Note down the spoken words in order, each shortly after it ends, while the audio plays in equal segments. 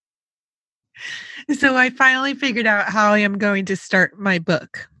So I finally figured out how I am going to start my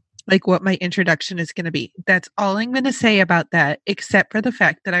book, like what my introduction is going to be. That's all I'm going to say about that, except for the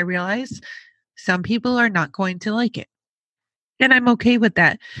fact that I realize some people are not going to like it. And I'm okay with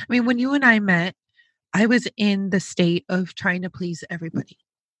that. I mean, when you and I met, I was in the state of trying to please everybody.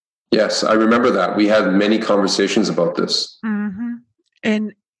 Yes, I remember that. We had many conversations about this. Mm-hmm.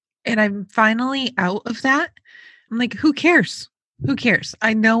 And I'm finally out of that. I'm like, who cares? Who cares?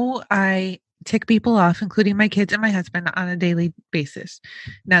 I know I tick people off, including my kids and my husband, on a daily basis.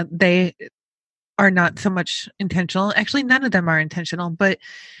 Now, they are not so much intentional. Actually, none of them are intentional. But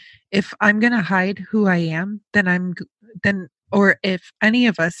if I'm going to hide who I am, or if any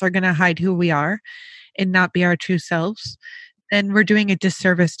of us are going to hide who we are and not be our true selves, then we're doing a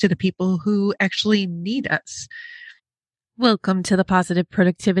disservice to the people who actually need us. Welcome to the Positive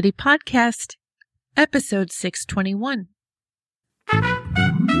Productivity Podcast, episode 621.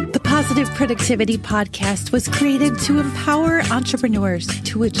 The Positive Productivity Podcast was created to empower entrepreneurs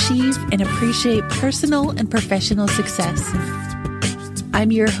to achieve and appreciate personal and professional success.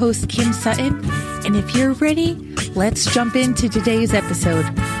 I'm your host, Kim Sutton, and if you're ready, let's jump into today's episode.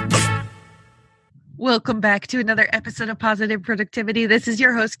 Welcome back to another episode of Positive Productivity. This is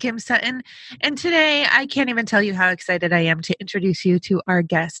your host, Kim Sutton. And today, I can't even tell you how excited I am to introduce you to our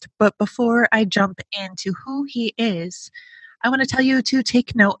guest. But before I jump into who he is, I want to tell you to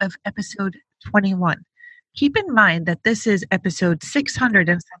take note of episode 21. Keep in mind that this is episode 600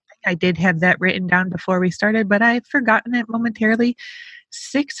 and something. I did have that written down before we started, but I've forgotten it momentarily.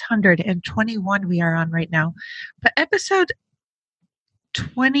 621 we are on right now. But episode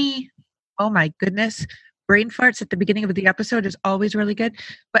 20... oh my goodness. Brain farts at the beginning of the episode is always really good.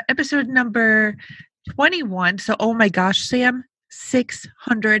 But episode number 21. So, oh my gosh, Sam,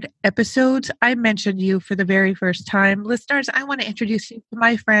 600 episodes. I mentioned you for the very first time. Listeners, I want to introduce you to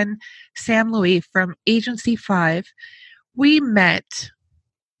my friend, Sam Louis from Agency 5. We met,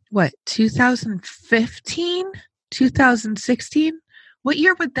 2015? 2016? What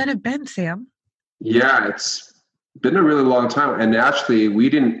year would that have been, Sam? Yeah, it's been a really long time. And actually, we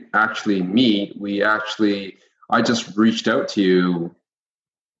didn't actually meet. I just reached out to you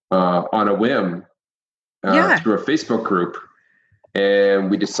on a whim through a Facebook group. And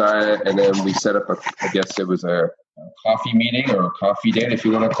we decided, and then we set up I guess it was a coffee meeting or a coffee date, if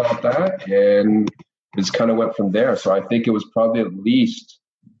you want to call it that. And it just kind of went from there. So I think it was probably at least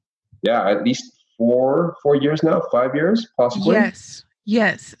 4 years now, 5 years, possibly.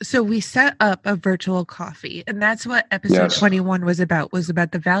 Yes. So we set up a virtual coffee, and that's what episode 21 was about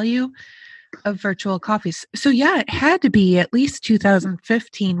the value of virtual coffees. So yeah, it had to be at least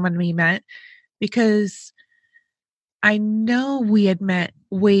 2015 when we met, because I know we had met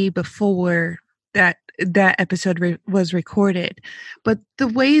way before that episode was recorded. But the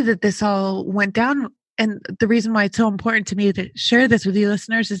way that this all went down, and the reason why it's so important to me to share this with you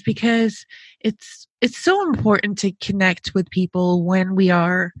listeners, is because it's so important to connect with people when we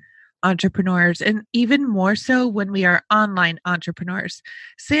are entrepreneurs, and even more so when we are online entrepreneurs.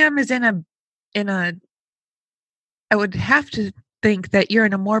 Sam is in a I would have to think that you're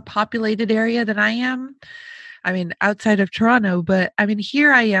in a more populated area than I am. I mean, outside of Toronto, but I mean,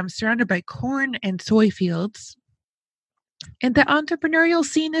 here I am surrounded by corn and soy fields. And the entrepreneurial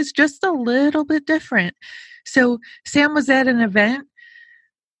scene is just a little bit different. So Sam was at an event.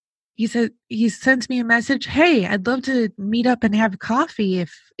 He sends me a message. Hey, I'd love to meet up and have coffee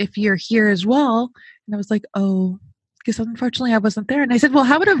if you're here as well. And I was like, oh, because unfortunately I wasn't there. And I said, well,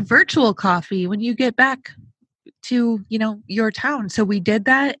 how about a virtual coffee when you get back to, your town? So we did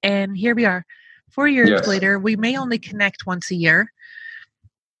that. And here we are 4 years later. We may only connect once a year.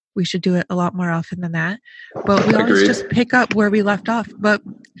 We should do it a lot more often than that. But we always just pick up where we left off. But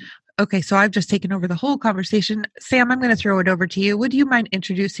okay, so I've just taken over the whole conversation. Sam, I'm going to throw it over to you. Would you mind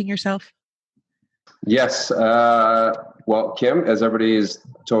introducing yourself? Yes. Well, Kim, as everybody has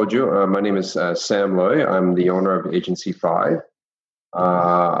told you, my name is Sam Loy. I'm the owner of Agency 5.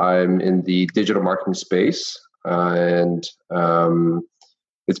 I'm in the digital marketing space, and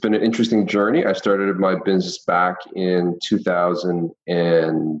it's been an interesting journey. I started my business back in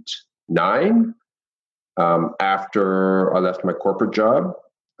 2009 after I left my corporate job.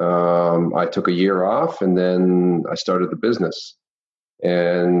 I took a year off, and then I started the business.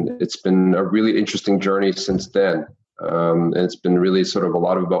 And it's been a really interesting journey since then. And it's been really sort of a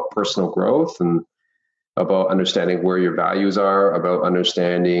lot about personal growth and about understanding where your values are, about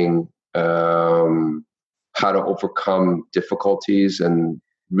understanding how to overcome difficulties, and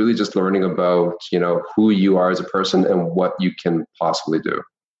really just learning about, who you are as a person and what you can possibly do.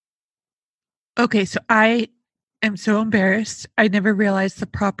 Okay, so I am so embarrassed. I never realized the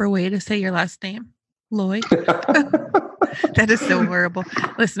proper way to say your last name, Lloyd. That is so horrible.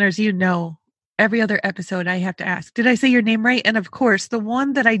 Listeners, every other episode I have to ask, did I say your name right? And of course, the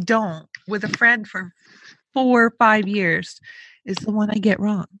one that I don't with a friend for 4 or 5 years is the one I get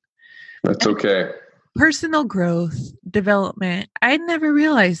wrong. That's okay. Personal growth, development. I never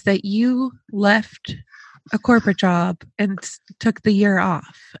realized that you left a corporate job and took the year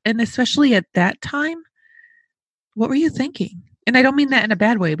off. And especially at that time, what were you thinking? And I don't mean that in a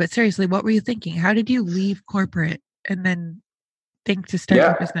bad way, but seriously, what were you thinking? How did you leave corporate and then think to start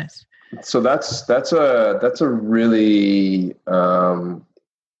your business? So that's a really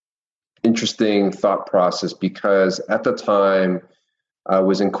interesting thought process, because at the time I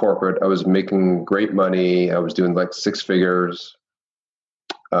was in corporate, I was making great money. I was doing like 6 figures.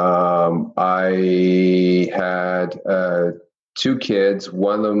 I had 2 kids.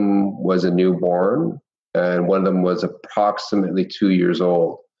 One of them was a newborn, and one of them was approximately 2 years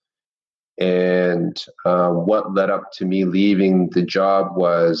old. And what led up to me leaving the job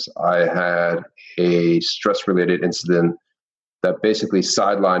was I had a stress-related incident that basically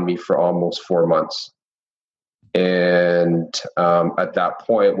sidelined me for almost 4 months. And at that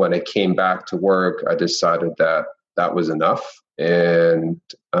point, when I came back to work, I decided that that was enough, and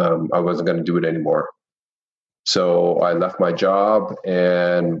I wasn't going to do it anymore. So I left my job,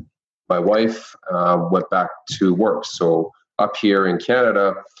 and my wife went back to work. So up here in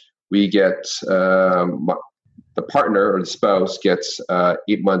Canada, we get the partner or the spouse gets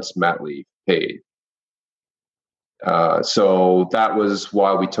 8 months mat leave paid. So that was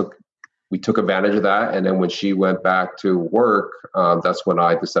why we took advantage of that. And then when she went back to work, that's when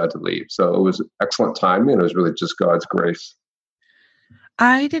I decided to leave. So it was excellent timing. It was really just God's grace.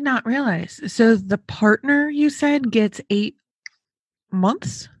 I did not realize. So the partner, you said, gets 8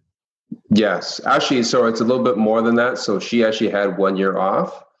 months? Yes, actually. So it's a little bit more than that. So she actually had 1 year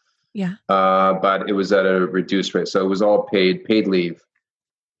off. Yeah. But it was at a reduced rate. So it was all paid leave.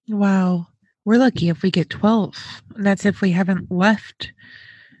 Wow. We're lucky if we get 12. And that's if we haven't left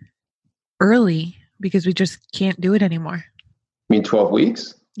early because we just can't do it anymore. You mean 12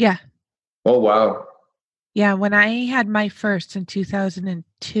 weeks? Yeah. Oh, wow. Yeah. When I had my first in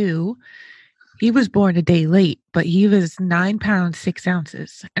 2002, he was born a day late, but he was 9 pounds, 6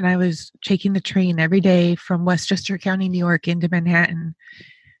 ounces. And I was taking the train every day from Westchester County, New York into Manhattan.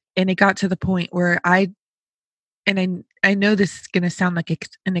 And it got to the point where I know this is going to sound like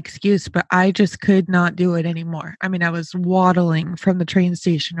an excuse, but I just could not do it anymore. I mean, I was waddling from the train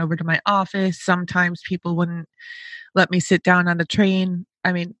station over to my office. Sometimes people wouldn't let me sit down on the train.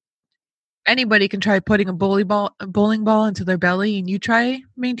 I mean, anybody can try putting a bowling ball into their belly and you try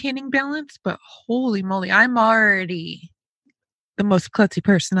maintaining balance, but holy moly, I'm already the most klutzy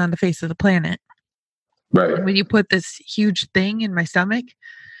person on the face of the planet. Right. And when you put this huge thing in my stomach,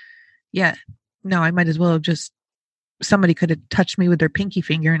 yeah, no, I might as well have somebody could have touched me with their pinky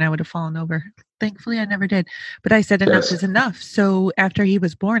finger and I would have fallen over. Thankfully, I never did. But I said enough is enough. So after he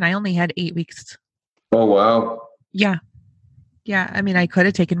was born, I only had 8 weeks. Oh, wow. Yeah. Yeah. I mean, I could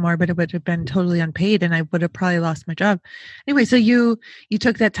have taken more, but it would have been totally unpaid and I would have probably lost my job. Anyway, so you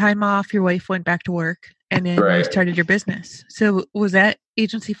took that time off, your wife went back to work, and then you started your business. So was that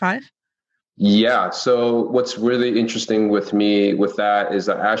Agency 5? Yeah. So what's really interesting with me with that is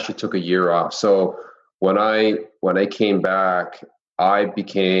I actually took a year off. So when I came back, I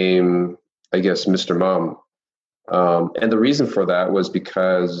became, I guess, Mr. Mom. And the reason for that was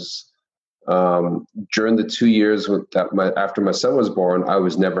because during the 2 years after my son was born, I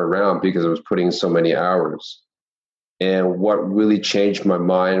was never around because I was putting in so many hours. And what really changed my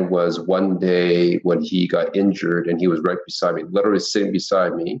mind was one day when he got injured and he was right beside me, literally sitting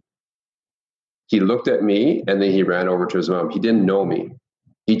beside me. He looked at me and then he ran over to his mom. He didn't know me.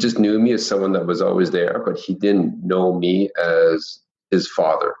 He just knew me as someone that was always there, but he didn't know me as his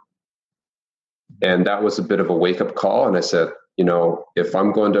father. And that was a bit of a wake-up call. And I said, if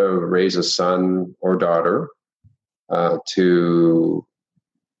I'm going to raise a son or daughter to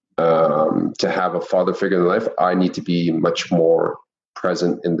have a father figure in life, I need to be much more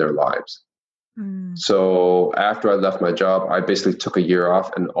present in their lives. So after I left my job, I basically took a year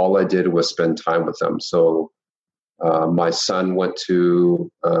off and all I did was spend time with them. So my son went to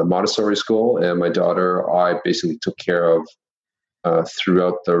Montessori school and my daughter, I basically took care of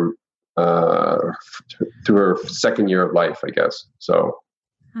throughout through her second year of life, I guess. So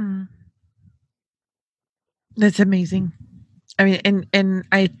that's amazing. I mean, and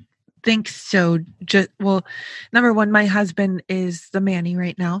I think so. Number one, my husband is the Manny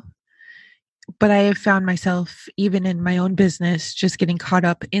right now. But I have found myself, even in my own business, just getting caught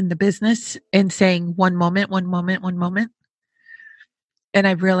up in the business and saying one moment, one moment, one moment. And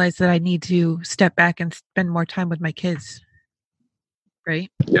I've realized that I need to step back and spend more time with my kids.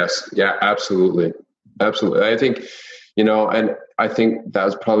 Right? Yes. Yeah, absolutely. Absolutely. I think, and I think that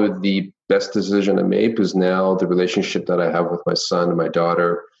was probably the best decision I made, because now the relationship that I have with my son and my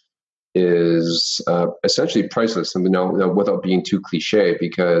daughter is essentially priceless. And, without being too cliche,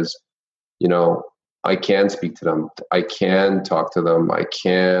 because, I can speak to them. I can talk to them. I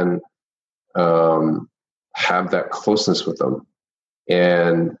can have that closeness with them.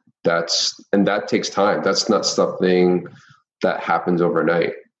 And that takes time. That's not something that happens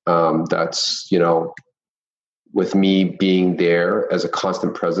overnight. That's, with me being there as a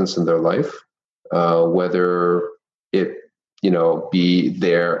constant presence in their life, whether it, be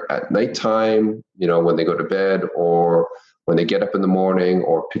there at nighttime, when they go to bed, or when they get up in the morning,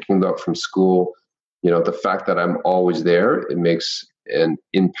 or picking them up from school. The fact that I'm always there, it makes an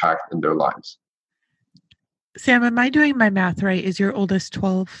impact in their lives. Sam, am I doing my math right? Is your oldest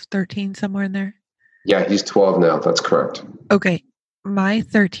 12, 13, somewhere in there? Yeah, he's 12 now. That's correct. Okay. My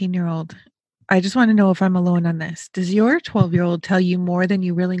 13-year-old, I just want to know if I'm alone on this. Does your 12-year-old tell you more than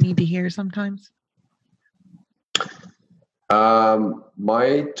you really need to hear sometimes?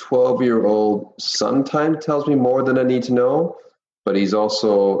 My 12-year-old sometimes tells me more than I need to know, but he's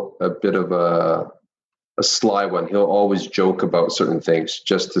also a bit of a sly one. He'll always joke about certain things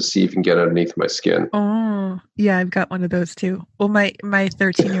just to see if he can get underneath my skin. Oh, yeah, I've got one of those too. Well, my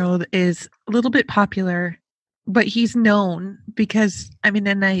 13-year-old is a little bit popular, but he's known because,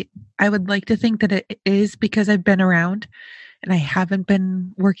 and I would like to think that it is because I've been around and I haven't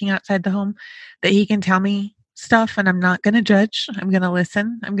been working outside the home, that he can tell me stuff and I'm not going to judge. I'm going to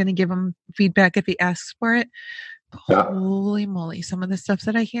listen. I'm going to give him feedback if he asks for it. But holy moly, some of the stuff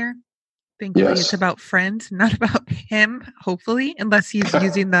that I hear, thankfully it's about friends, not about him, hopefully, unless he's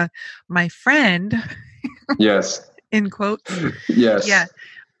using my friend. Yes. In quotes. Yes. Yeah.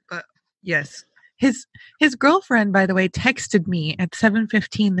 But yes. His girlfriend, by the way, texted me at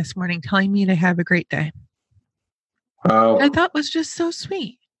 7:15 this morning telling me to have a great day. Wow. I thought was just so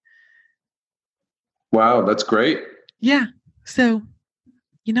sweet. Wow, that's great. Yeah. So,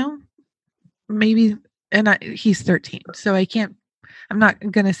 maybe, and he's 13, so I'm not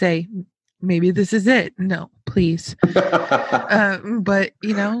going to say maybe this is it. No, please. But,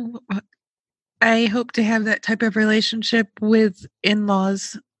 I hope to have that type of relationship with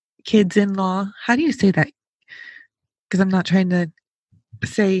in-laws, kids-in-law. How do you say that? Because I'm not trying to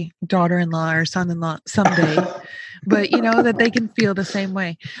say daughter-in-law or son-in-law someday, but that they can feel the same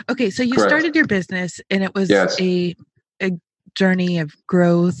way. Okay, so you started your business, and it was a journey of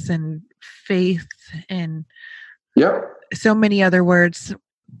growth and faith and so many other words.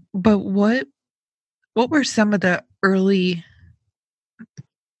 But what were some of the early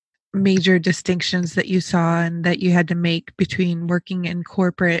major distinctions that you saw and that you had to make between working in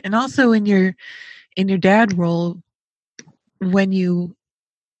corporate and also in your dad role when you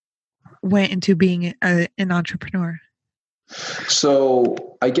went into being an entrepreneur?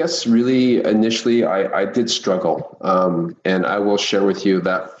 So I guess really initially I did struggle. And I will share with you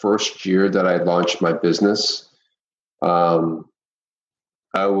that first year that I launched my business,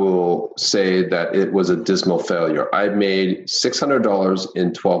 I will say that it was a dismal failure. I made $600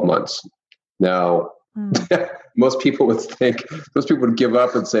 in 12 months. Now, most people would give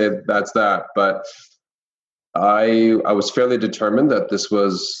up and say that's that. But I was fairly determined that this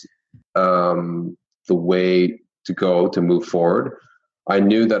was the way to go to move forward. I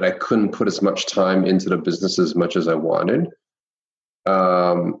knew that I couldn't put as much time into the business as much as I wanted.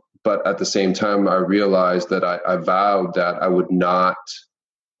 But at the same time, I realized that I vowed that I would not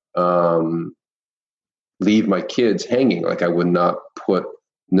leave my kids hanging. Like I would not put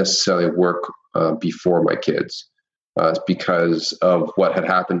necessarily work before my kids because of what had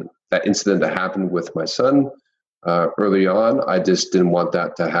happened, that incident that happened with my son early on. I just didn't want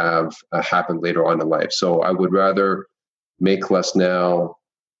that to have happen later on in life. So I would rather make less now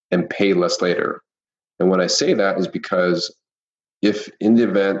and pay less later. And when I say that is because if in the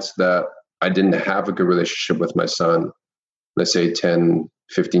event that I didn't have a good relationship with my son, let's say 10,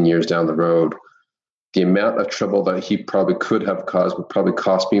 15 years down the road, the amount of trouble that he probably could have caused would probably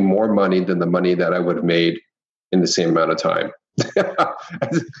cost me more money than the money that I would have made in the same amount of time.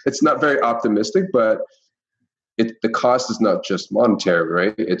 It's not very optimistic, but the cost is not just monetary,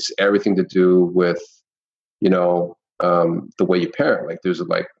 right? It's everything to do with, the way you parent. Like there's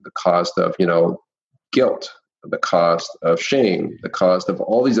like the cost of, guilt, the cost of shame, the cost of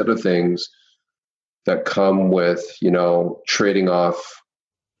all these other things that come with, trading off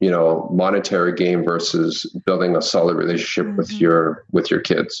monetary gain versus building a solid relationship with your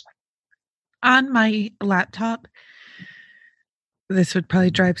kids. On my laptop, this would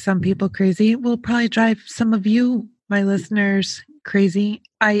probably drive some people crazy. Will probably drive some of you, my listeners, crazy.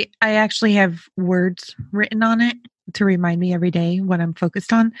 I actually have words written on it to remind me every day what I'm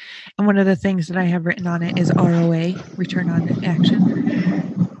focused on. And one of the things that I have written on it is ROA, return on action.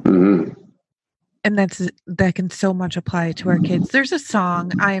 Mm-hmm. And that can so much apply to our kids. There's a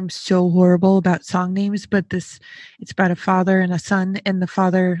song, I am so horrible about song names, but it's about a father and a son, and the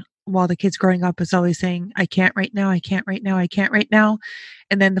father, while the kid's growing up, is always saying, I can't right now, I can't right now, I can't right now.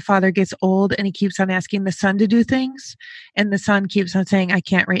 And then the father gets old and he keeps on asking the son to do things. And the son keeps on saying, I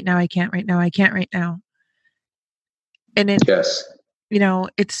can't right now, I can't right now, I can't right now. And yes,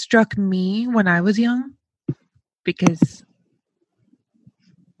 it struck me when I was young because,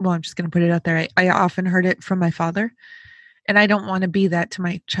 well, I'm just going to put it out there. I often heard it from my father, and I don't want to be that to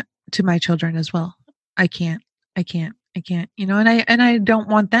my children as well. I can't, and I don't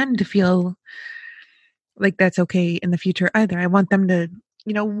want them to feel like that's okay in the future either. I want them to,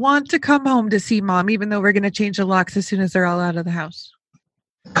 want to come home to see mom, even though we're going to change the locks as soon as they're all out of the house.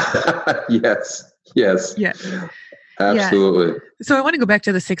 Yes. Yeah. Absolutely. Yeah. So I want to go back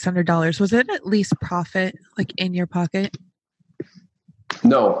to the $600. Was it at least profit, like in your pocket?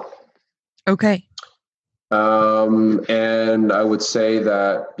 No. Okay. And I would say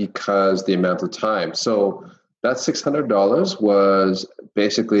that because the amount of time. So that $600 was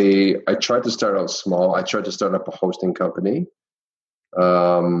basically, I tried to start out small. I tried to start up a hosting company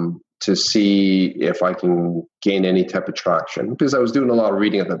to see if I can gain any type of traction, because I was doing a lot of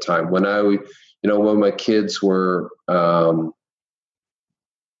reading at the time. When when my kids were having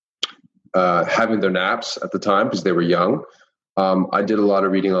their naps at the time, because they were young, I did a lot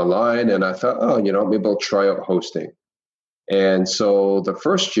of reading online, and I thought, maybe I'll try out hosting. And so the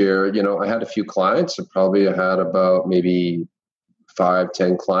first year, I had a few clients. I had about maybe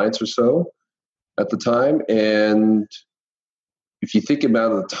 5-10 clients or so at the time. And if you think about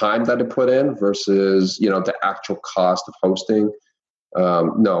the time that I put in versus, the actual cost of hosting,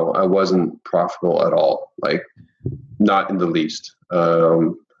 no, I wasn't profitable at all. Like, not in the least.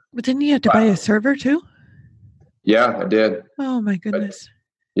 But didn't you have to buy a server too? Yeah, I did. Oh my goodness.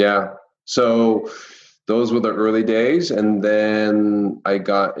 Yeah. So those were the early days. And then I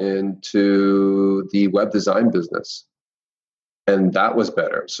got into the web design business, and that was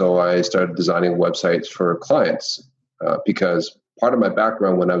better. So I started designing websites for clients because part of my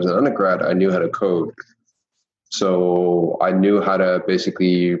background when I was an undergrad, I knew how to code. So I knew how to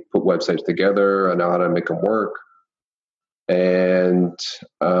basically put websites together. I know how to make them work. And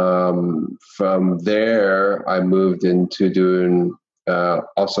from there, I moved into doing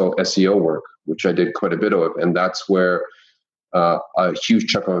also SEO work, which I did quite a bit of. And that's where a huge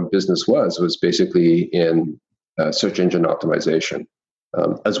chunk of my business was basically in search engine optimization,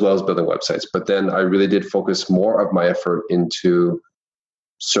 as well as building websites. But then I really did focus more of my effort into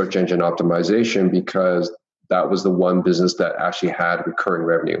search engine optimization, because that was the one business that actually had recurring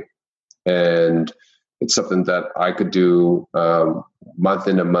revenue. And it's something that I could do month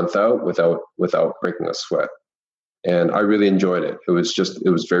in and month out without breaking a sweat. And I really enjoyed it. It was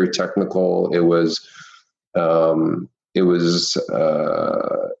very technical. It was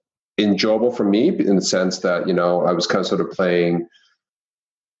enjoyable for me in the sense that, I was kind of sort of playing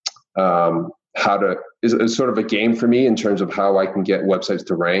it's sort of a game for me in terms of how I can get websites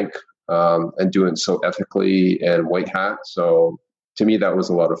to rank and do it so ethically and white hat. So to me, that was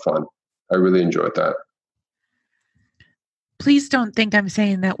a lot of fun. I really enjoyed that. Please don't think I'm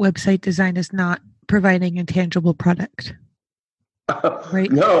saying that website design is not providing a tangible product.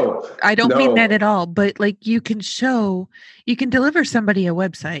 Right? No. I don't mean that at all, but like you can deliver somebody a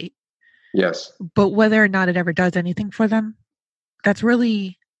website. Yes. But whether or not it ever does anything for them, that's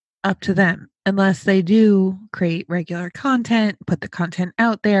really up to them, unless they do create regular content, put the content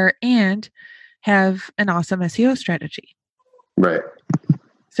out there, and have an awesome SEO strategy. Right.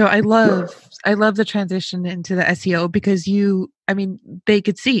 So I love the transition into the SEO because they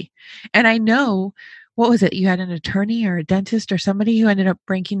could see. And I know, what was it? You had an attorney or a dentist or somebody who ended up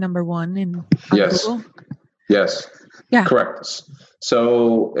ranking number 1 on Google? Yes. Yeah. Correct.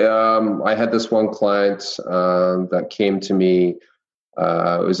 So I had this one client that came to me.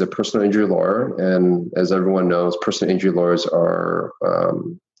 It was a personal injury lawyer. And as everyone knows, personal injury lawyers there are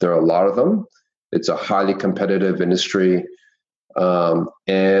a lot of them. It's a highly competitive industry.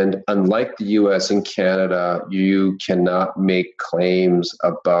 And unlike the US and Canada, you cannot make claims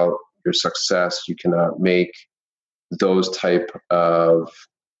about your success. You cannot make those type of,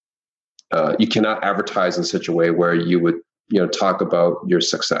 you cannot advertise in such a way where you would talk about your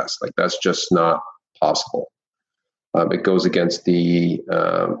success. Like that's just not possible. It goes against the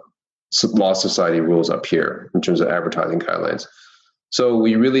law society rules up here in terms of advertising guidelines. So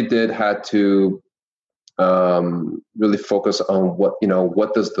we really had to really focus on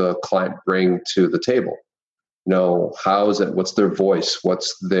what does the client bring to the table? How is it? What's their voice?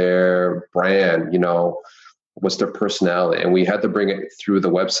 What's their brand? What's their personality? And we had to bring it through the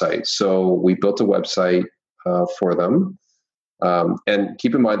website. So we built a website for them. And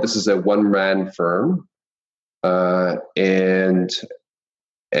keep in mind, this is a one-man firm. And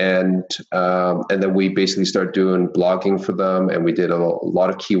then we basically started doing blogging for them, and we did a lot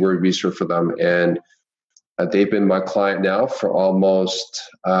of keyword research for them. And they've been my client now for almost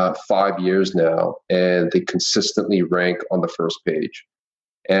 5 years now, and they consistently rank on the first page.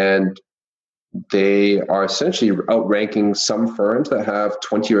 And they are essentially outranking some firms that have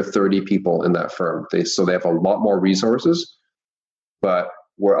 20 or 30 people in that firm. So they have a lot more resources, but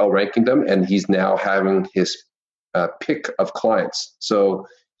we're outranking them, and he's now having his pick of clients. So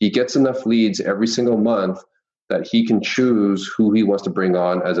he gets enough leads every single month that he can choose who he wants to bring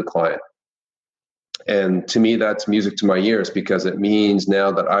on as a client. And to me, that's music to my ears, because it means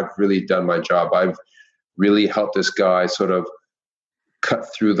now that I've really done my job. I've really helped this guy sort of cut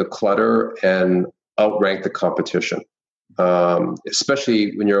through the clutter and outrank the competition.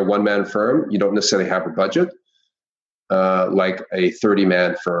 Especially when you're a one-man firm, you don't necessarily have a budget like a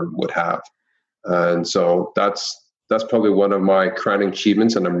 30-man firm would have. And so that's probably one of my crowning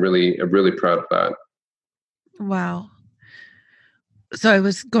achievements, and I'm really proud of that. Wow. So I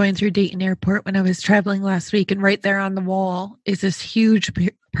was going through Dayton Airport when I was traveling last week, and right there on the wall is this huge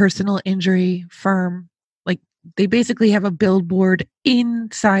personal injury firm. Like they basically have a billboard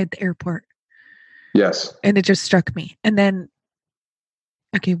inside the airport. Yes. And it just struck me. And then,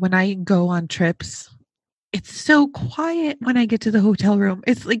 okay, when I go on trips, it's so quiet when I get to the hotel room.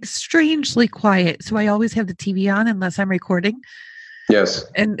 It's like strangely quiet. So I always have the TV on unless I'm recording. Yes.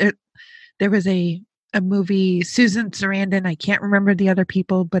 And there was a movie, Susan Sarandon. I can't remember the other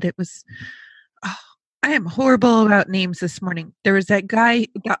people, but it was, I am horrible about names this morning. There was that guy,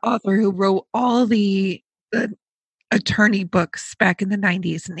 that author who wrote all the attorney books back in the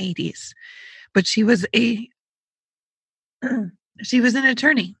 90s and 80s. But she was an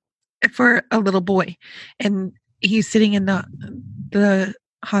attorney for a little boy, and he's sitting in the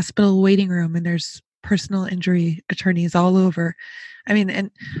hospital waiting room, and there's personal injury attorneys all over. I mean, and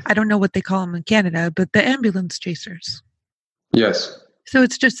I don't know what they call them in Canada, but the ambulance chasers. Yes. So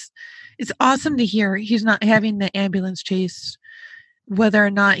it's awesome to hear he's not having the ambulance chase, whether or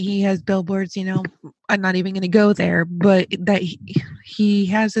not he has billboards, I'm not even going to go there, but that he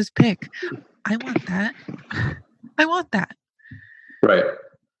has his pick. I want that. Right.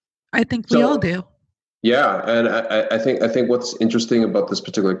 I think we all do. Yeah. And I think what's interesting about this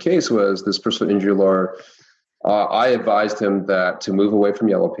particular case was this personal injury lawyer. I advised him to move away from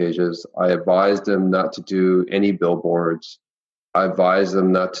Yellow Pages. I advised him not to do any billboards. I advised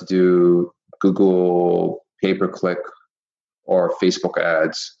him not to do Google pay-per-click or Facebook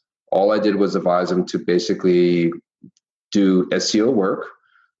ads. All I did was advise him to basically do SEO work,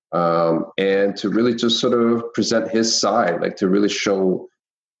 and to really just sort of present his side, like to really show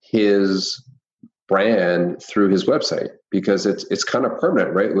his brand through his website, because it's kind of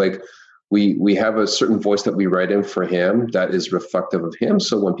permanent, right? Like we have a certain voice that we write in for him that is reflective of him.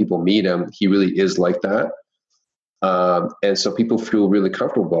 So when people meet him, he really is like that. And so people feel really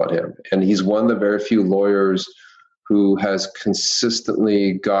comfortable about him. And he's one of the very few lawyers who has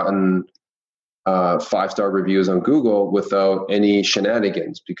consistently gotten 5-star reviews on Google without any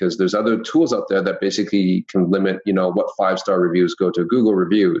shenanigans, because there's other tools out there that basically can limit, what 5-star reviews go to Google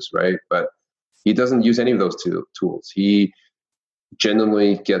reviews, right? But he doesn't use any of those tools. He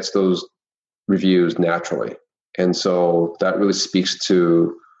genuinely gets those reviews naturally. And so that really speaks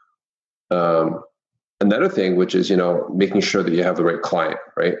to another thing, which is, making sure that you have the right client,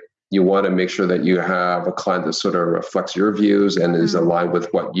 right? You want to make sure that you have a client that sort of reflects your views and is aligned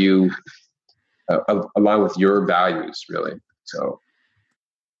with what you align with your values, really. So.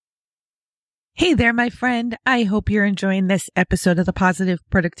 Hey there, my friend. I hope you're enjoying this episode of the Positive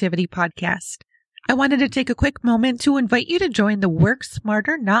Productivity Podcast. I wanted to take a quick moment to invite you to join the Work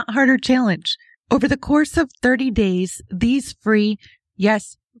Smarter, Not Harder Challenge. Over the course of 30 days, these free,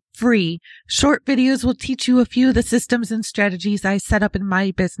 yes, free, short videos will teach you a few of the systems and strategies I set up in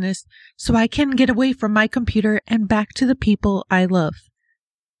my business so I can get away from my computer and back to the people I love.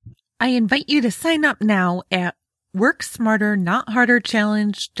 I invite you to sign up now at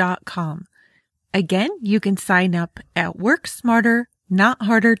WorkSmarterNotHarderChallenge.com. Again, you can sign up at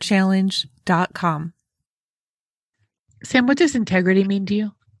WorkSmarterNotHarderChallenge.com. Sam, what does integrity mean to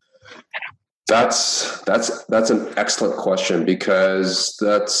you? That's an excellent question, because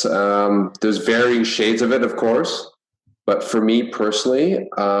that's there's varying shades of it, of course. But for me personally,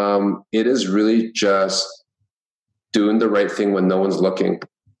 it is really just doing the right thing when no one's looking.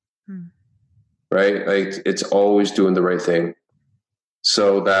 Right? Like, it's always doing the right thing,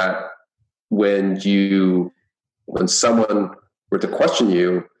 so that when someone were to question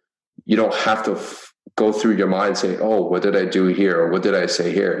you, you don't have to go through your mind and say, oh, what did I do here? Or what did I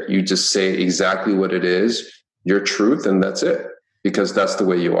say here? You just say exactly what it is, your truth, and that's it, because that's the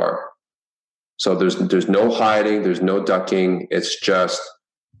way you are. So there's no hiding, there's no ducking. It's just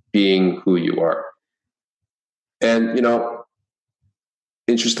being who you are. And,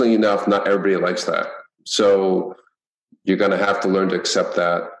 interestingly enough, not everybody likes that. So you're going to have to learn to accept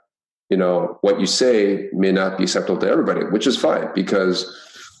that, what you say may not be acceptable to everybody, which is fine, because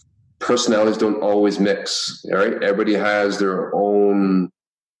personalities don't always mix. All right. Everybody has their own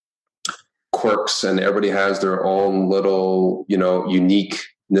quirks, and everybody has their own little,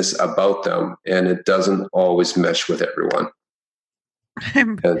 uniqueness about them. And it doesn't always mesh with everyone.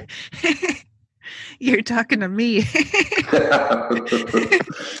 You're talking to me.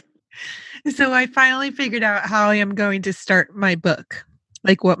 So I finally figured out how I am going to start my book,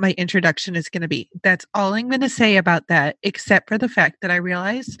 like what my introduction is going to be. That's all I'm going to say about that, except for the fact that I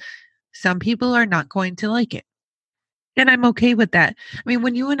realize some people are not going to like it. And I'm okay with that. I mean,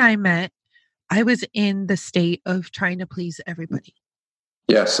 when you and I met, I was in the state of trying to please everybody.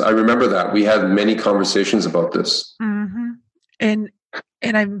 Yes, I remember that. We had many conversations about this. Mm-hmm.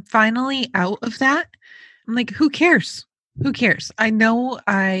 And I'm finally out of that. I'm like, who cares? Who cares? I know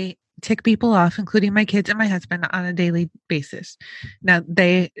I tick people off, including my kids and my husband, on a daily basis. Now,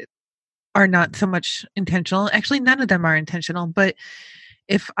 they are not so much intentional. Actually, none of them are intentional. But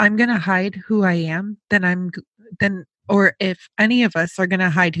if I'm going to hide who I am, or if any of us are going to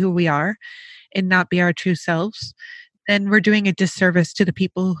hide who we are and not be our true selves, then we're doing a disservice to the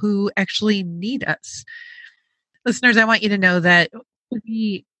people who actually need us. Listeners, I want you to know that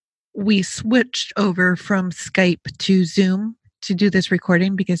we switched over from Skype to Zoom to do this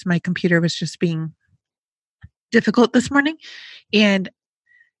recording because my computer was just being difficult this morning. And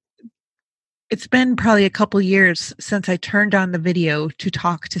it's been probably a couple years since I turned on the video to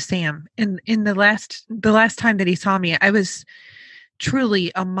talk to Sam. And in the last time that he saw me, I was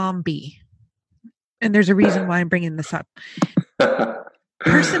truly a mom bee. And there's a reason why I'm bringing this up.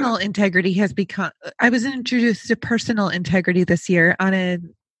 Personal integrity has become, I was introduced to personal integrity this year on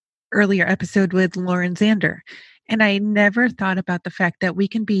an earlier episode with Lauren Zander. And I never thought about the fact that we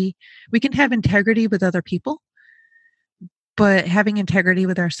can have integrity with other people, but having integrity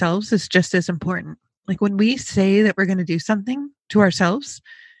with ourselves is just as important. Like when we say that we're going to do something to ourselves,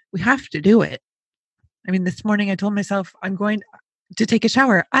 we have to do it. I mean, this morning I told myself I'm going to take a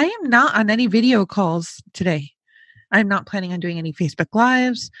shower. I am not on any video calls today. I'm not planning on doing any Facebook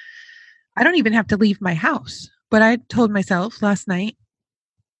Lives. I don't even have to leave my house. But I told myself last night,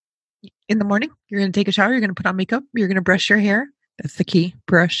 in the morning, you're going to take a shower, you're going to put on makeup, you're going to brush your hair. That's the key,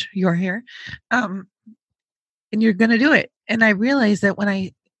 brush your hair. And you're going to do it. And I realized that when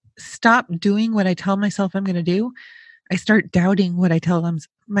I stop doing what I tell myself I'm going to do, I start doubting what I tell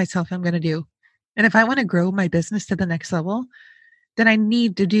myself I'm going to do. And if I want to grow my business to the next level, then I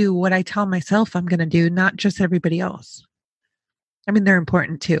need to do what I tell myself I'm going to do, not just everybody else. I mean, they're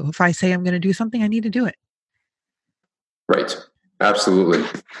important too. If I say I'm going to do something, I need to do it. Right. Absolutely.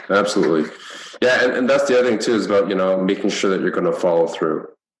 Absolutely. Yeah. And that's the other thing too, is about, making sure that you're going to follow through.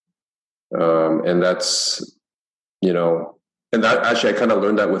 And that's, and that actually, I kind of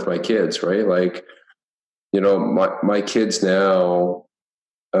learned that with my kids, right? Like, my kids now,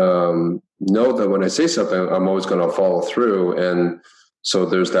 know that when I say something, I'm always going to follow through. And so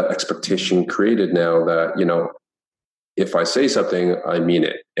there's that expectation created now that, if I say something, I mean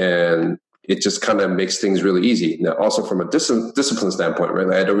it. And it just kind of makes things really easy. Now, also from a discipline standpoint, right?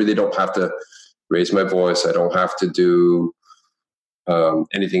 Like I really don't have to raise my voice. I don't have to do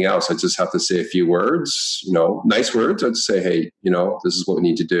anything else. I just have to say a few words, nice words. I'd say, hey, this is what we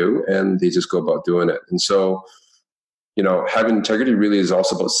need to do. And they just go about doing it. And so, having integrity really is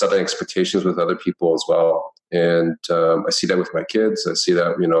also about setting expectations with other people as well. And I see that with my kids. I see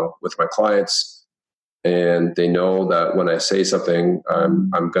that, with my clients. And they know that when I say something,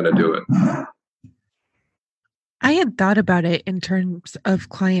 I'm going to do it. I had thought about it in terms of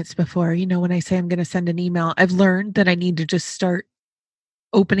clients before. When I say I'm going to send an email, I've learned that I need to just start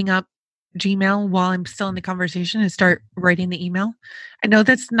opening up Gmail while I'm still in the conversation and start writing the email. I know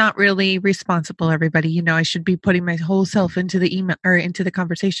that's not really responsible, everybody. I should be putting my whole self into the email or into the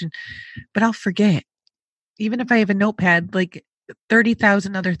conversation, but I'll forget. even if I have a notepad, like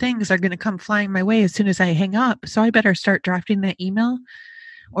 30,000 other things are going to come flying my way as soon as I hang up. So I better start drafting that email,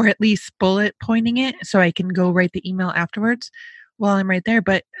 or at least bullet pointing it so I can go write the email afterwards while I'm right there.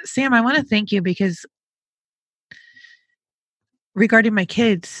 But Sam, I want to thank you, because regarding my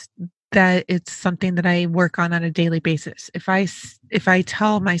kids, that it's something that I work on a daily basis. If I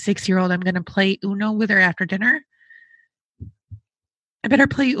tell my 6-year-old I'm going to play Uno with her after dinner, I better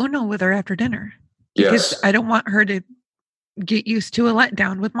play Uno with her after dinner, because Yes. I don't want her to get used to a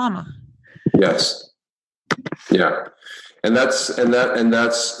letdown with mama. Yes. Yeah. And that's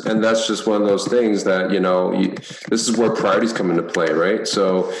just one of those things that, this is where priorities come into play, right?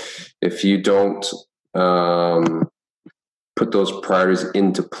 So if you don't put those priorities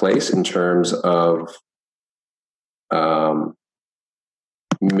into place in terms of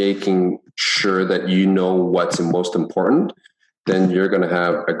making sure that you know what's most important, then you're going to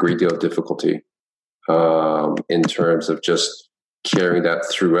have a great deal of difficulty in terms of just carrying that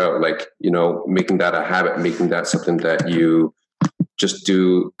throughout, like, making that a habit, making that something that you just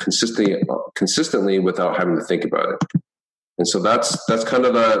do consistently without having to think about it. And so that's kind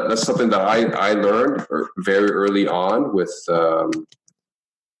of that's something that I learned very early on with when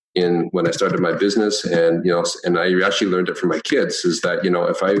I started my business, and and I actually learned it from my kids, is that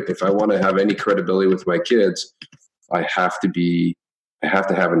if I want to have any credibility with my kids, I have to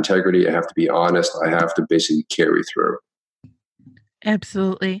have integrity. I have to be honest. I have to basically carry through.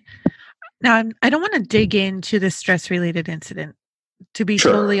 Absolutely. Now, I don't want to dig into the stress-related incident. To be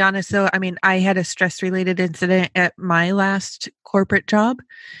Sure. totally honest, though, I mean, I had a stress-related incident at my last corporate job.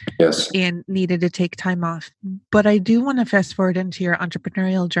 Yes. And needed to take time off. But I do want to fast forward into your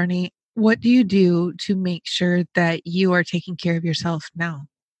entrepreneurial journey. What do you do to make sure that you are taking care of yourself now?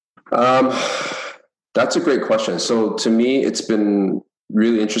 That's a great question. So to me, it's been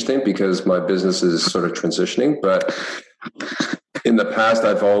really interesting because my business is sort of transitioning, but in the past,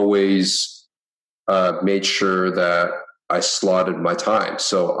 I've always made sure that I slotted my time.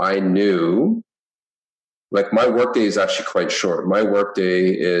 So I knew, like, my workday is actually quite short. My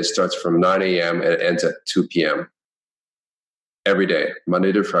workday starts from 9 a.m. and it ends at 2 p.m. every day,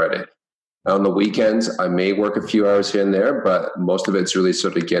 Monday to Friday. On the weekends, I may work a few hours here and there, but most of it's really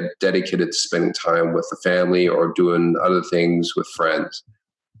sort of get dedicated to spending time with the family or doing other things with friends.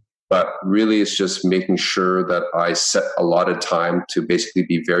 But really, it's just making sure that I set a lot of time to basically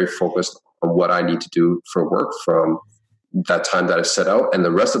be very focused on what I need to do for work from that time that I set out. And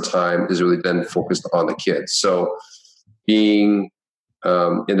the rest of the time is really then focused on the kids. So being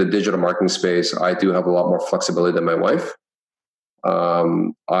in the digital marketing space, I do have a lot more flexibility than my wife.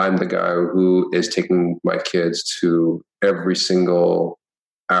 I'm the guy who is taking my kids to every single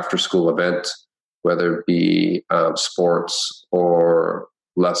after school event, whether it be sports or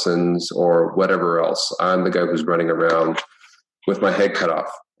lessons or whatever else. I'm the guy who's running around with my head cut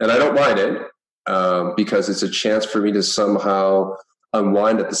off. And I don't mind it because it's a chance for me to somehow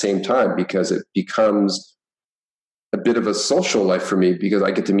unwind at the same time, because it becomes a bit of a social life for me, because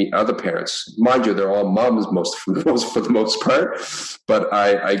I get to meet other parents. Mind you, they're all moms for the most part, but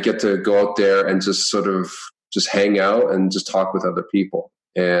I get to go out there and just sort of just hang out and just talk with other people.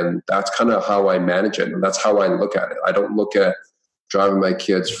 And that's kind of how I manage it. And that's how I look at it. I don't look at driving my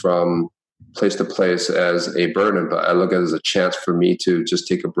kids from place to place as a burden, but I look at it as a chance for me to just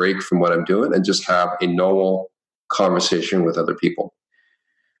take a break from what I'm doing and just have a normal conversation with other people.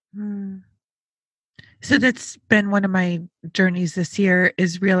 So that's been one of my journeys this year,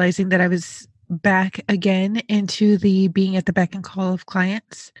 is realizing that I was back again into the being at the beck and call of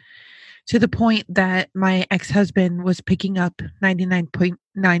clients, to the point that my ex-husband was picking up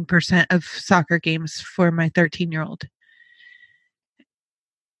 99.9% of soccer games for my 13-year-old.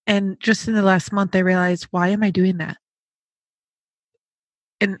 And just in the last month, I realized, why am I doing that?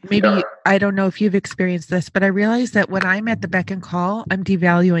 And maybe, I don't know if you've experienced this, but I realized that when I'm at the beck and call, I'm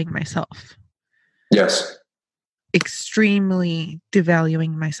devaluing myself. Yes. Extremely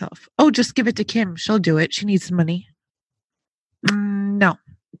devaluing myself. Oh, just give it to Kim. She'll do it. She needs money. No.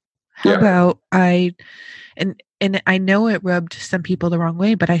 How about and I know it rubbed some people the wrong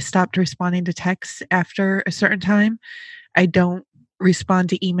way, but I stopped responding to texts after a certain time. I don't respond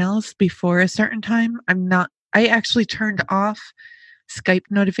to emails before a certain time. I actually turned off Skype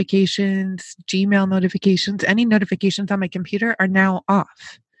notifications, Gmail notifications. Any notifications on my computer are now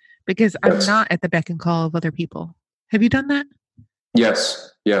off, because I'm not at the beck and call of other people. Have you done that?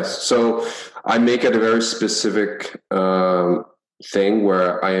 Yes. So I make it a very specific thing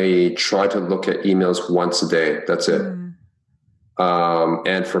where I try to look at emails once a day. That's it.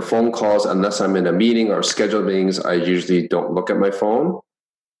 And for phone calls, unless I'm in a meeting or scheduled meetings, I usually don't look at my phone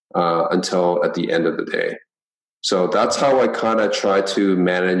until at the end of the day. So that's how I kind of try to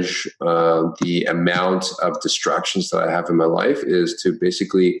manage the amount of distractions that I have in my life, is to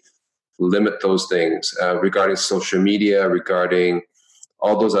basically limit those things. Regarding social media, regarding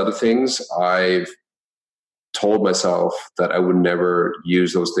all those other things, I've told myself that I would never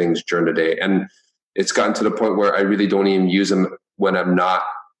use those things during the day. And it's gotten to the point where I really don't even use them when I'm not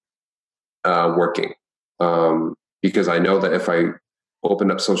working. Because I know that if I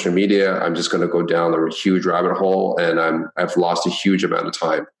open up social media, I'm just going to go down a huge rabbit hole, and I've lost a huge amount of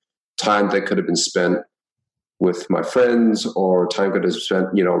time that could have been spent with my friends, or time could have spent,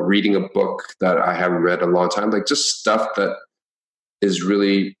 reading a book that I haven't read in a long time, like just stuff that is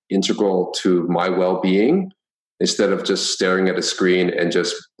really integral to my well-being, instead of just staring at a screen and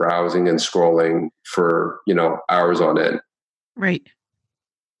just browsing and scrolling for, hours on end. Right.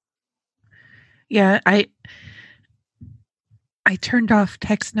 Yeah, I turned off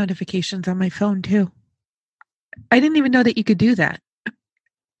text notifications on my phone too. I didn't even know that you could do that.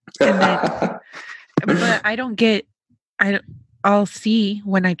 But I'll see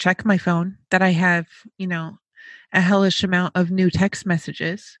when I check my phone that I have, a hellish amount of new text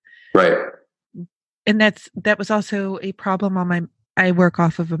messages. Right. And that was also a problem I work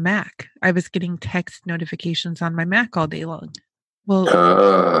off of a Mac. I was getting text notifications on my Mac all day long.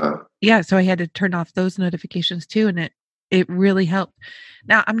 Well, yeah, so I had to turn off those notifications too, and it really helped.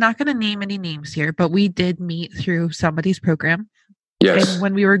 Now, I'm not going to name any names here, but we did meet through somebody's program. Yes. And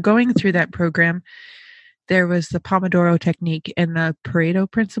when we were going through that program, there was the Pomodoro technique and the Pareto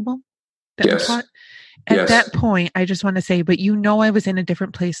principle that we taught. At that point, I just want to say, but I was in a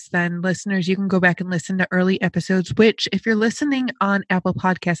different place then. Listeners, you can go back and listen to early episodes, which if you're listening on Apple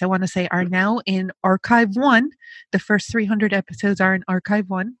Podcasts, I want to say are now in Archive 1. The first 300 episodes are in Archive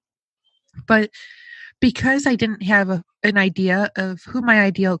 1. But because I didn't have an idea of who my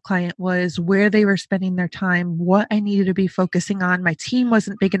ideal client was, where they were spending their time, what I needed to be focusing on, my team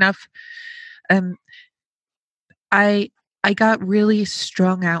wasn't big enough. I got really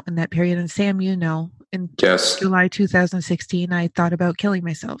strung out in that period. And Sam, in July 2016, I thought about killing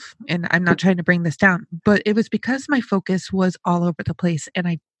myself. And I'm not trying to bring this down, but it was because my focus was all over the place and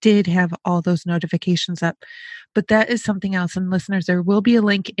I did have all those notifications up. But that is something else. And listeners, there will be a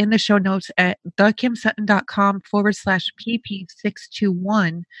link in the show notes at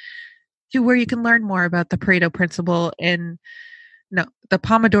thekimsutton.com/PP621 to where you can learn more about the Pareto principle and the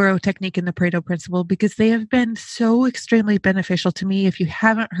Pomodoro technique and the Pareto principle, because they have been so extremely beneficial to me. If you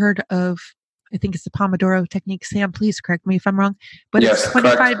haven't heard of, I think it's the Pomodoro technique, Sam, please correct me if I'm wrong, but it's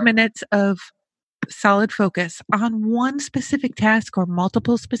 25 correct. minutes of solid focus on one specific task or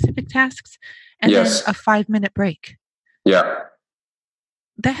multiple specific tasks, and then a 5-minute break. Yeah.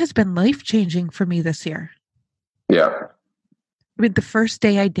 That has been life-changing for me this year. Yeah. I mean, the first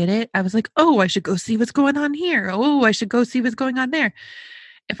day I did it, I was like, oh, I should go see what's going on here. Oh, I should go see what's going on there.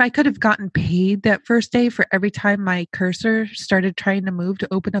 If I could have gotten paid that first day for every time my cursor started trying to move to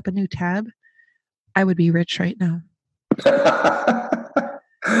open up a new tab, I would be rich right now.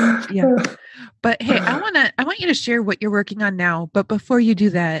 Yeah. But hey, I want you to share what you're working on now. But before you do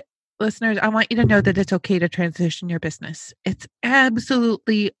that, listeners, I want you to know that it's okay to transition your business. It's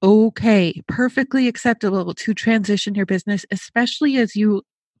absolutely okay, perfectly acceptable to transition your business, especially as you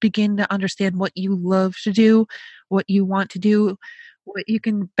begin to understand what you love to do, what you want to do, what you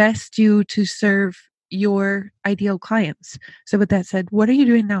can best do to serve your ideal clients. So with that said, what are you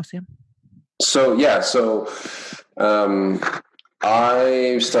doing now, Sam?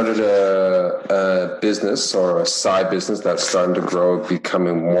 I started a business, or a side business, that's starting to grow,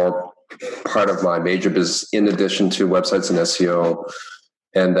 becoming more part of my major business in addition to websites and SEO,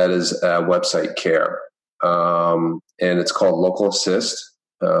 and that is website care. And it's called Local Assist,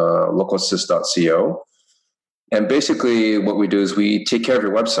 localassist.co. And basically what we do is we take care of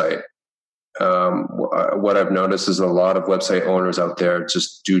your website. What I've noticed is a lot of website owners out there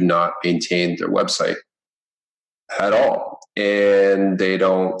just do not maintain their website at all. And they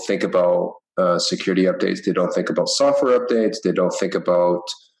don't think about security updates. They don't think about software updates. They don't think about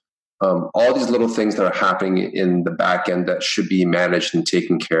all these little things that are happening in the back end that should be managed and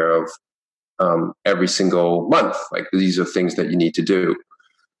taken care of every single month. Like, these are things that you need to do.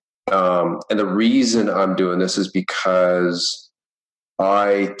 And the reason I'm doing this is because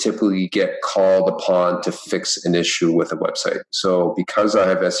I typically get called upon to fix an issue with a website. So because I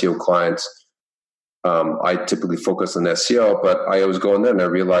have SEO clients, I typically focus on SEO, but I always go in there and I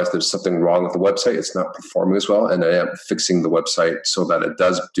realize there's something wrong with the website. It's not performing as well. And I am fixing the website so that it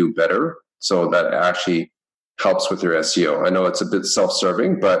does do better, so that it actually helps with your SEO. I know it's a bit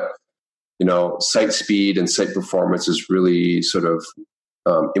self-serving, but site speed and site performance is really sort of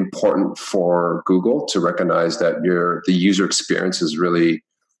important for Google to recognize that the user experience is really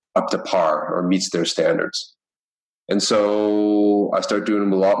up to par or meets their standards. And so I started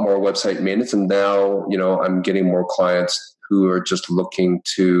doing a lot more website maintenance, and now, I'm getting more clients who are just looking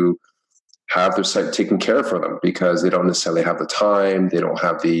to have their site taken care of for them because they don't necessarily have the time, they don't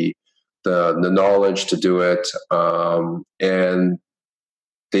have the knowledge to do it, and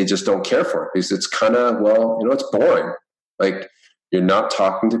they just don't care for it because it's kind of, it's boring. Like, you're not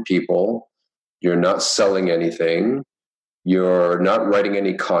talking to people, you're not selling anything, you're not writing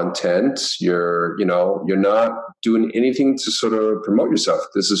any content, you're not doing anything to sort of promote yourself.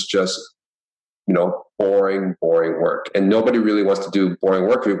 This is just, boring work. And nobody really wants to do boring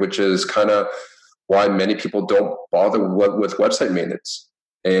work, which is kind of why many people don't bother with website maintenance.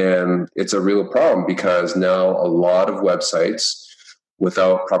 And it's a real problem because now a lot of websites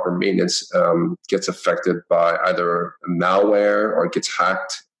without proper maintenance gets affected by either malware or gets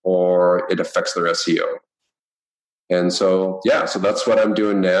hacked or it affects their SEO. And so that's what I'm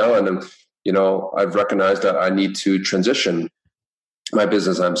doing now. And I've recognized that I need to transition my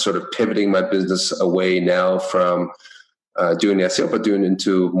business. I'm sort of pivoting my business away now from doing SEO, but doing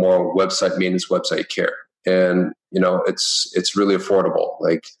into more website maintenance, website care. And, it's really affordable,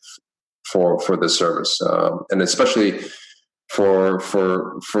 like for this service. And especially for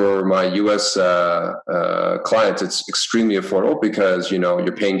my US clients, it's extremely affordable because,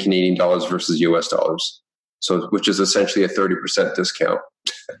 you're paying Canadian dollars versus US dollars. So, which is essentially a 30% discount.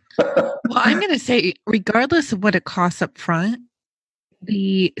 Well, I'm going to say, regardless of what it costs up front,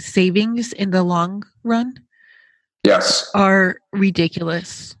 the savings in the long run are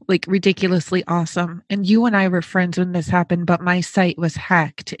ridiculous, like ridiculously awesome. And you and I were friends when this happened, but my site was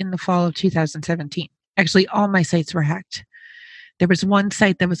hacked in the fall of 2017. Actually, all my sites were hacked. There was one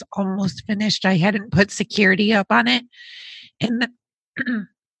site that was almost finished. I hadn't put security up on it. And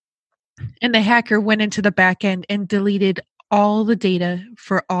and the hacker went into the back end and deleted all the data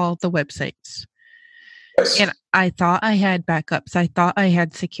for all the websites. Yes. And I thought I had backups. I thought I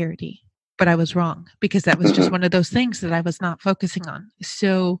had security, but I was wrong because that was just one of those things that I was not focusing on.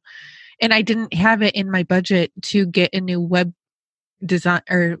 So, and I didn't have it in my budget to get a new web design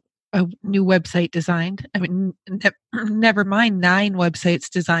or a new website designed. I mean, never mind 9 websites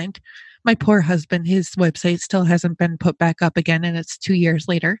designed. My poor husband, his website still hasn't been put back up again, and it's 2 years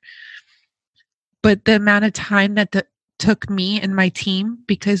later. But the amount of time that took me and my team,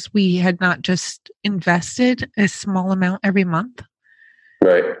 because we had not just invested a small amount every month.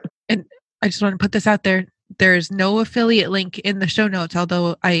 Right. And I just want to put this out there. There's no affiliate link in the show notes,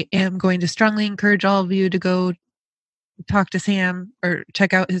 although I am going to strongly encourage all of you to go talk to Sam or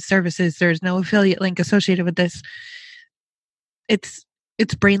check out his services. There's no affiliate link associated with this. It's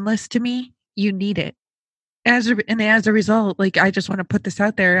brainless to me. You need it. As a result, like, I just want to put this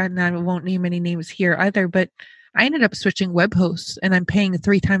out there, and I won't name any names here either, but I ended up switching web hosts, and I'm paying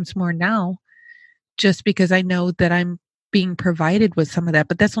 3 times more now just because I know that I'm being provided with some of that,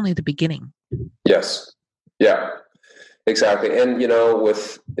 but that's only the beginning. Yes. Yeah, exactly. And,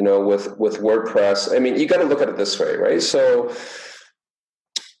 with WordPress, I mean, you got to look at it this way, right? So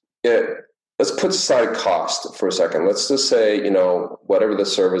let's put aside cost for a second. Let's just say, whatever the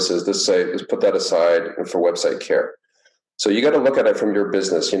service is, let's put that aside for website care. So you got to look at it from your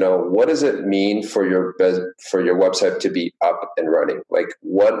business. What does it mean for your website to be up and running? Like,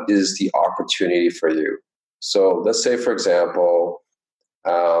 what is the opportunity for you? So let's say, for example,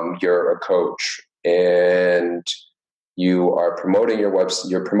 you're a coach and you are promoting your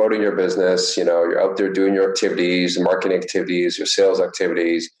website, you're promoting your business. You're out there doing your activities, marketing activities, your sales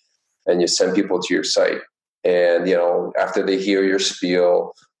activities, and you send people to your site. And after they hear your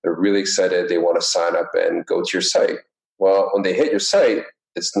spiel, they're really excited. They want to sign up and go to your site. Well, when they hit your site,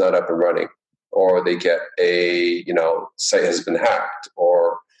 it's not up and running, or they get site has been hacked,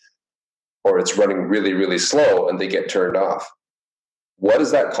 or it's running really, really slow and they get turned off. What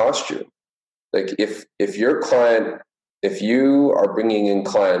does that cost you? Like, if you are bringing in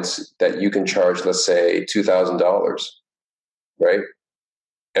clients that you can charge, let's say $2,000, right?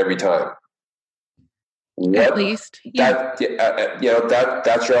 Every time. At least, yeah.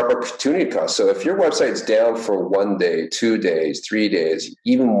 That's your opportunity cost. So if your website's down for 1 day, 2 days, 3 days,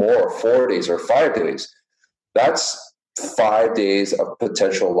 even more, 4 days or 5 days, that's 5 days of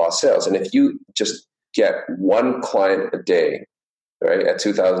potential lost sales. And if you just get one client a day, right, at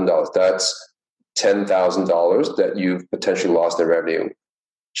 $2,000, that's $10,000 that you've potentially lost in revenue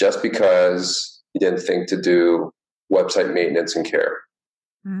just because you didn't think to do website maintenance and care.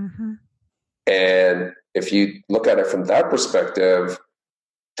 Mm-hmm. And if you look at it from that perspective,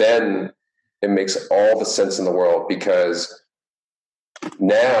 then it makes all the sense in the world, because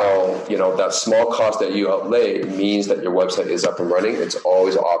now, that small cost that you outlay means that your website is up and running. It's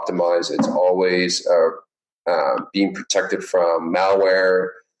always optimized. It's always being protected from malware.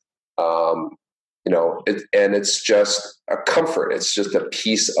 And it's just a comfort. It's just a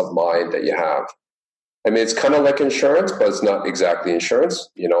peace of mind that you have. I mean, it's kind of like insurance, but it's not exactly insurance.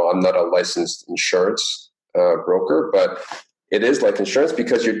 I'm not a licensed insurance broker, but it is like insurance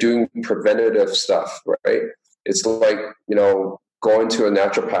because you're doing preventative stuff, right? It's like, going to a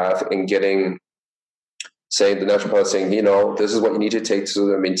naturopath and saying, this is what you need to take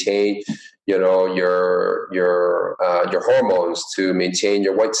to maintain, your hormones, to maintain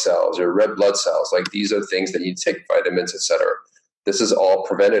your white cells, your red blood cells. Like, these are things that you take, vitamins, etc. This is all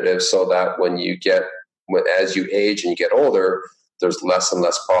preventative, so that as you age and you get older, there's less and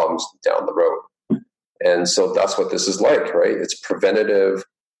less problems down the road. And so that's what this is like, right? It's preventative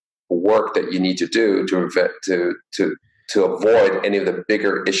work that you need to do to avoid any of the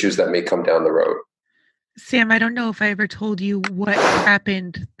bigger issues that may come down the road. Sam, I don't know if I ever told you what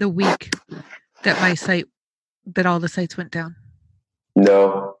happened the week that all the sites went down.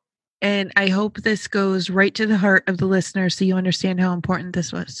 No. And I hope this goes right to the heart of the listener so you understand how important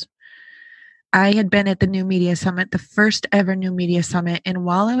this was. I had been at the New Media Summit, the first ever New Media Summit. And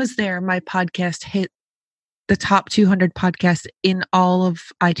while I was there, my podcast hit the top 200 podcasts in all of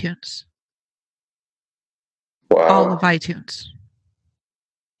iTunes. Wow. All of iTunes.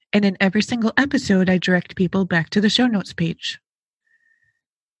 And in every single episode, I direct people back to the show notes page.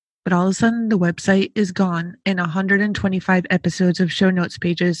 But all of a sudden, the website is gone, and 125 episodes of show notes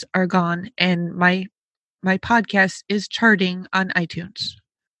pages are gone, and my podcast is charting on iTunes.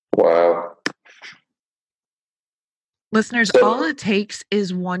 Wow. Listeners, all it takes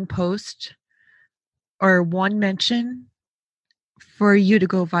is one post or one mention for you to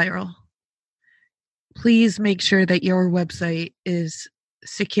go viral. Please make sure that your website is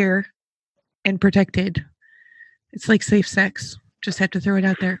secure and protected. It's like safe sex. Just have to throw it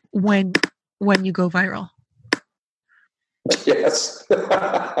out there when you go viral. Yes.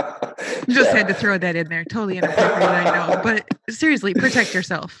 Just had to throw that in there. Totally inappropriate, I know. But seriously, protect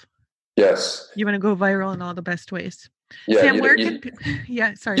yourself. Yes. You want to go viral in all the best ways. Yeah, Sam,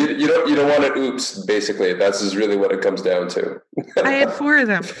 yeah, sorry. You don't want to oops, basically. That's is really what it comes down to. I had 4 of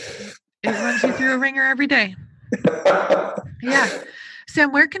them. It runs you through a ringer every day. Yeah.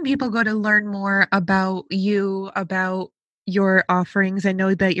 Sam, where can people go to learn more about you, about your offerings? I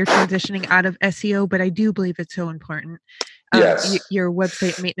know that you're transitioning out of SEO, but I do believe it's so important. Yes. Your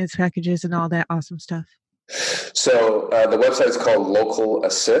website maintenance packages and all that awesome stuff. So the website is called Local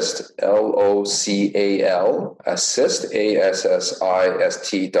Assist, LOCAL, Assist, ASSIST.co.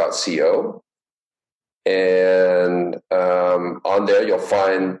 And on there, you'll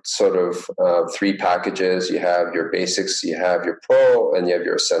find sort of 3 packages. You have your basics, you have your pro, and you have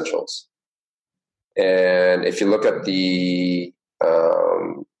your essentials. And if you look at the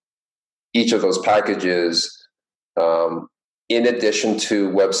each of those packages, in addition to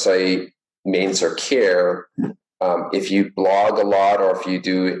website maintenance or care, if you blog a lot or if you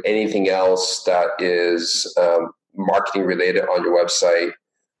do anything else that is marketing related on your website,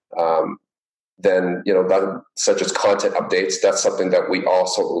 then that, such as content updates, that's something that we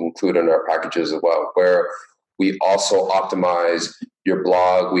also include in our packages as well, where we also optimize your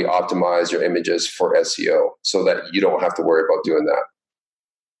blog, we optimize your images for SEO so that you don't have to worry about doing that.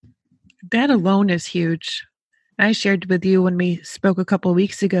 That alone is huge. I shared with you when we spoke a couple of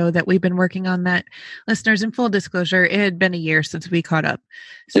weeks ago that we've been working on that. Listeners, in full disclosure, it had been a year since we caught up.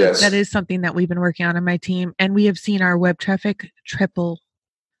 So yes, that is something that we've been working on my team, and we have seen our web traffic triple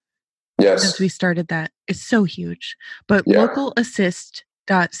since we started that. It's so huge. But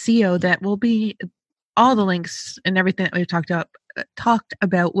localassist.co, that will be all the links and everything that we've talked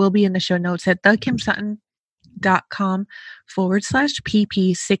about will be in the show notes at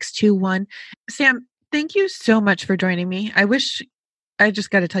thekimsutton.com/pp621. Sam, thank you so much for joining me. I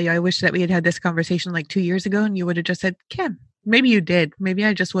just got to tell you, I wish that we had this conversation like 2 years ago and you would have just said, Kim. Maybe you did. Maybe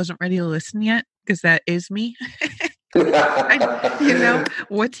I just wasn't ready to listen yet, because that is me. What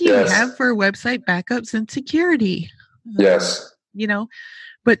do you have for website backups and security? Yes.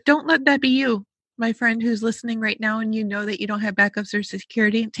 But don't let that be you, my friend who's listening right now, and that you don't have backups or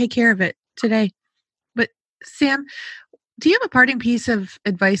security. Take care of it today. But Sam, do you have a parting piece of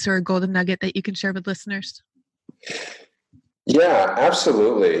advice or a golden nugget that you can share with listeners? Yeah,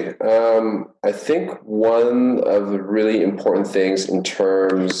 absolutely. I think one of the really important things in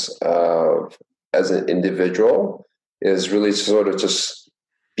terms of as an individual is really sort of just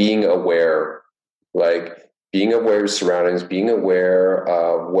being aware, like being aware of your surroundings, being aware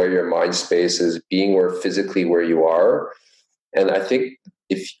of where your mind space is, being aware physically where you are, And I think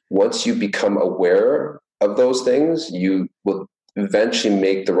if once you become aware of those things, you will eventually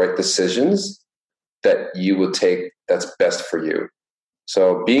make the right decisions that you will take that's best for you.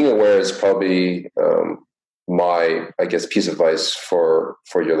 So being aware is probably my, I guess, piece of advice for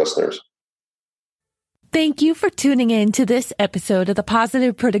your listeners. Thank you for tuning in to this episode of the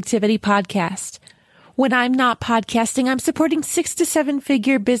Positive Productivity Podcast. When I'm not podcasting, I'm supporting 6 to 7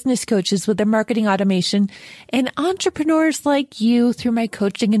 figure business coaches with their marketing automation and entrepreneurs like you through my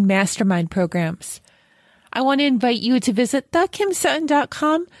coaching and mastermind programs. I want to invite you to visit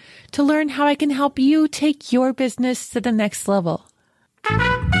thekimsutton.com to learn how I can help you take your business to the next level.